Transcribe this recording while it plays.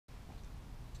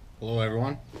Hello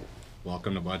everyone,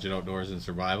 welcome to Budget Outdoors and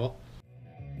Survival.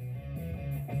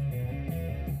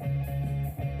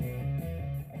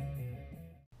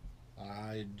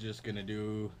 I'm just gonna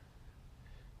do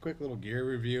a quick little gear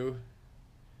review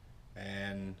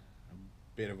and a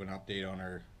bit of an update on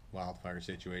our wildfire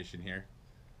situation here.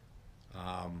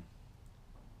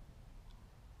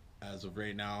 As of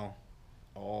right now,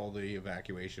 all the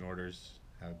evacuation orders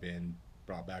have been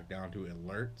brought back down to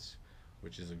alerts,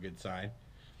 which is a good sign.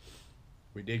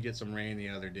 We did get some rain the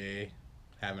other day,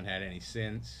 haven't had any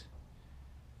since.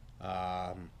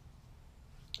 Woke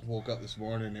up this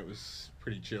morning, it was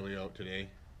pretty chilly out today,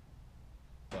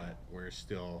 but we're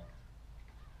still,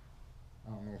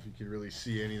 I don't know if you can really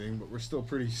see anything, but we're still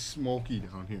pretty smoky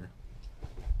down here.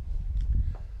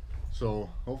 So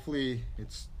hopefully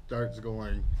it starts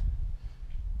going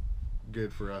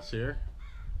good for us here.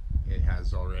 It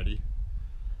has already.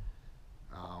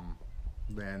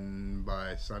 Then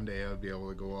by Sunday I'll be able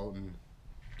to go out and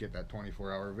get that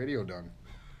 24-hour video done.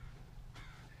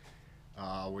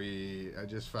 I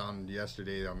just found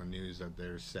yesterday on the news that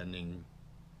they're sending,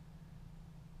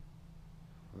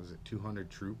 what was it, 200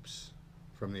 troops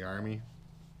from the Army.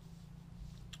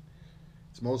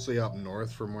 It's mostly up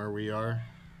north from where we are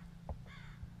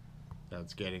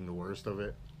that's getting the worst of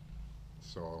it.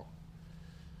 So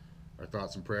our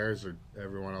thoughts and prayers are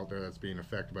everyone out there that's being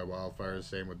affected by wildfires.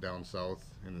 Same with down south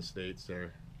in the States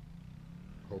there.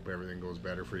 Hope everything goes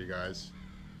better for you guys.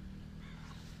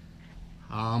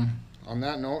 On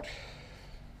that note,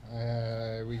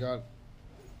 we got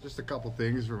just a couple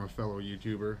things from a fellow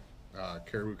YouTuber,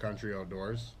 Cariboo Country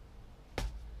Outdoors.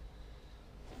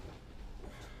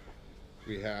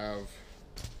 We got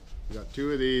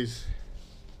two of these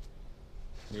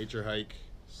nature hike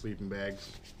sleeping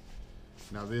bags.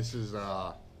 Now this is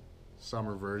a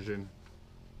summer version,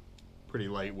 pretty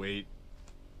lightweight.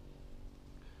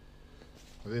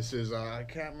 This is, I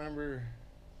can't remember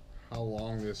how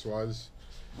long this was,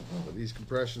 but these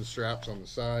compression straps on the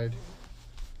side,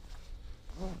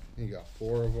 you got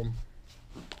 4 of them,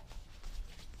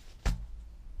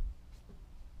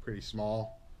 pretty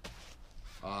small.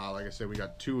 Like I said, we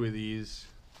got 2 of these.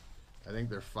 I think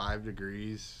they're 5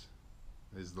 degrees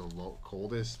is the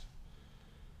coldest,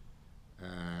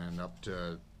 and up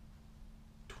to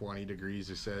 20 degrees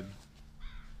they said.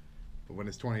 But when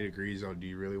it's 20 degrees, do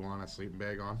you really want a sleeping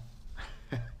bag on?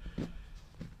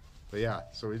 But yeah,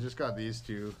 so we just got these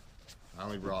 2. I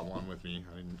only brought one with me.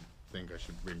 I didn't think I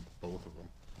should bring both of them.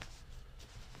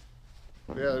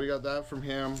 But yeah, we got that from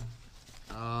him.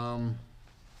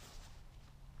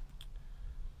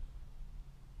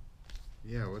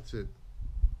 Yeah, what's it?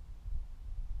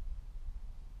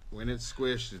 When it's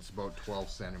squished, it's about 12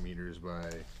 centimeters by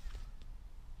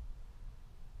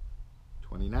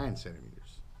 29 centimeters.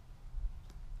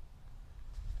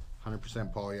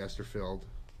 100% polyester filled,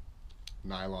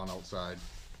 nylon outside.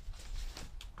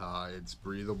 It's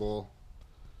breathable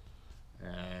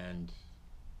and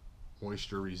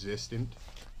moisture resistant.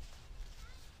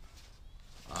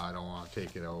 I don't want to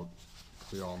take it out.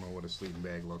 We all know what a sleeping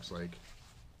bag looks like.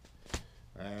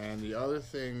 And the other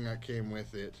thing that came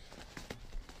with it,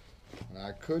 and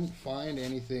I couldn't find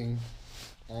anything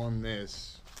on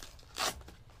this.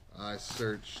 I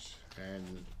searched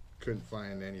and couldn't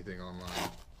find anything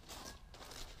online.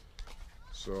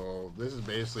 So this is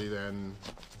basically then,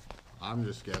 I'm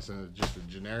just guessing, it's just a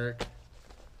generic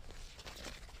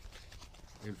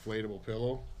inflatable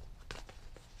pillow.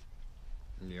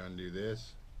 And you undo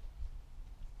this.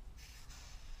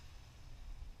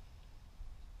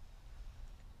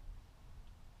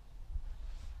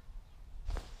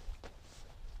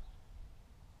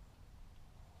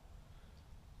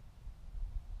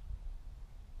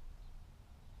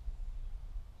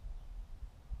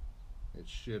 It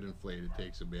should inflate, it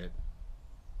takes a bit.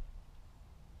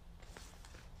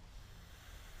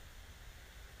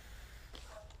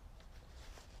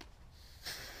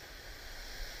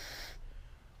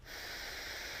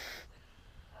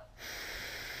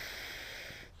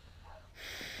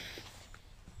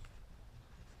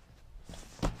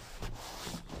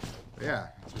 Yeah,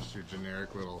 it's just your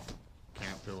generic little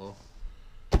camp pillow.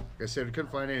 Like I said, I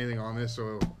couldn't find anything on this,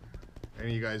 so any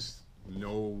of you guys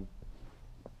know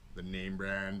the name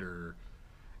brand or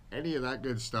any of that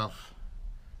good stuff,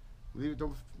 leave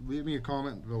me a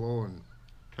comment below and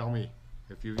tell me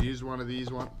if you've used one of these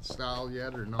style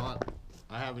yet or not.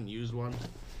 I haven't used one.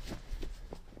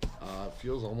 It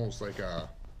feels almost like a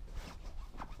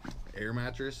air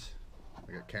mattress,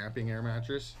 like a camping air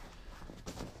mattress,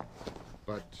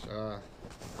 but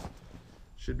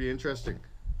should be interesting.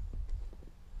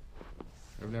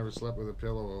 I've never slept with a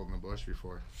pillow out in the bush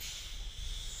before.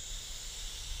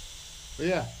 But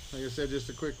yeah, like I said, just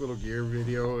a quick little gear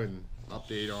video and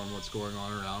update on what's going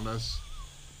on around us.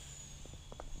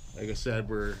 Like I said,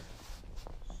 we're,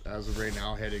 as of right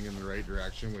now, heading in the right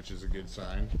direction, which is a good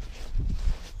sign.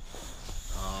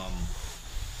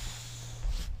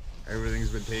 Everything's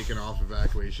been taken off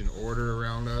evacuation order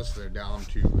around us. They're down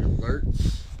to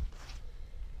alerts.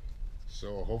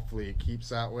 So hopefully it keeps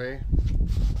that way.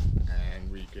 And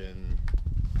we can,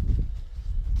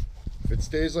 if it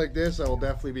stays like this, I will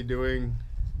definitely be doing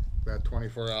that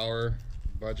 24-hour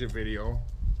budget video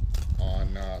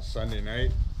on Sunday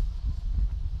night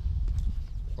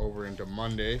over into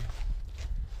Monday.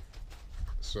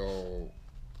 So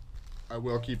I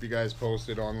will keep you guys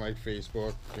posted on like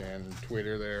Facebook and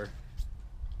Twitter there.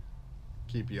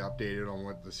 Keep you updated on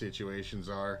what the situations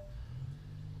are.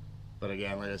 But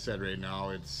again, like I said, right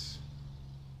now it's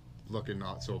looking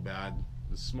not so bad.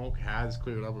 The smoke has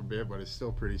cleared up a bit, but it's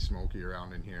still pretty smoky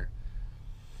around in here.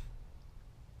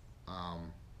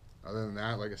 Other than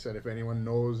that, like I said, if anyone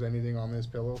knows anything on this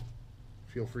pillow,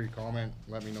 feel free to comment,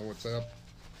 let me know what's up.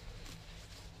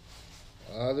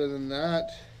 Other than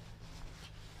that,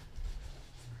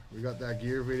 we got that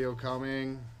gear video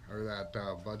coming, or that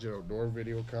budget outdoor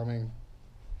video coming.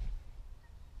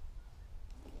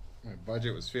 My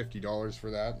budget was $50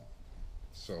 for that,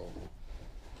 so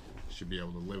should be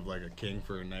able to live like a king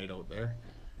for a night out there.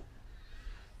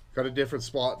 Got a different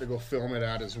spot to go film it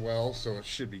at as well, so it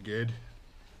should be good.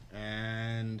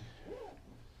 And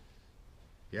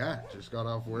yeah, just got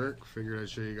off work. Figured I'd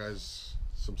show you guys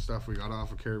some stuff we got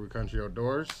off of Cariboo Country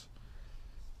Outdoors.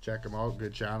 Check them out,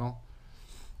 good channel.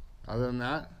 Other than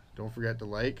that, don't forget to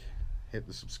like, hit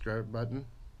the subscribe button.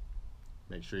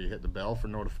 Make sure you hit the bell for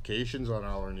notifications on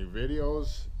all our new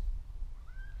videos.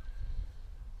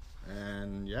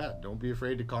 And yeah, don't be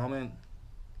afraid to comment.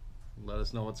 Let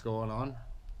us know what's going on.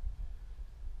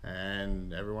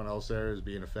 And everyone else there is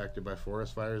being affected by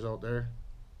forest fires out there.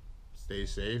 Stay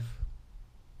safe.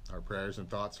 Our prayers and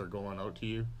thoughts are going out to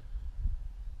you.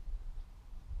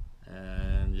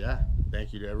 And yeah,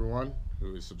 thank you to everyone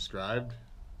who is subscribed.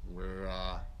 We're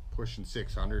pushing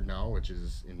 600 now, which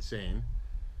is insane.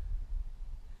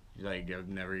 Like, I've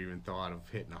never even thought of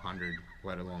hitting 100,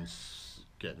 let alone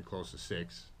getting close to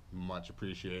 6. Much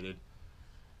appreciated.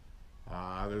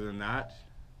 Other than that,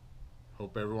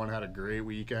 hope everyone had a great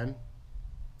weekend.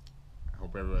 I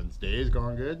hope everyone's day has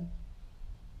gone good.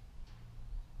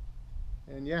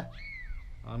 And yeah,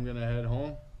 I'm gonna head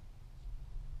home.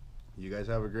 You guys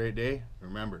have a great day.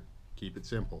 Remember, keep it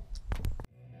simple.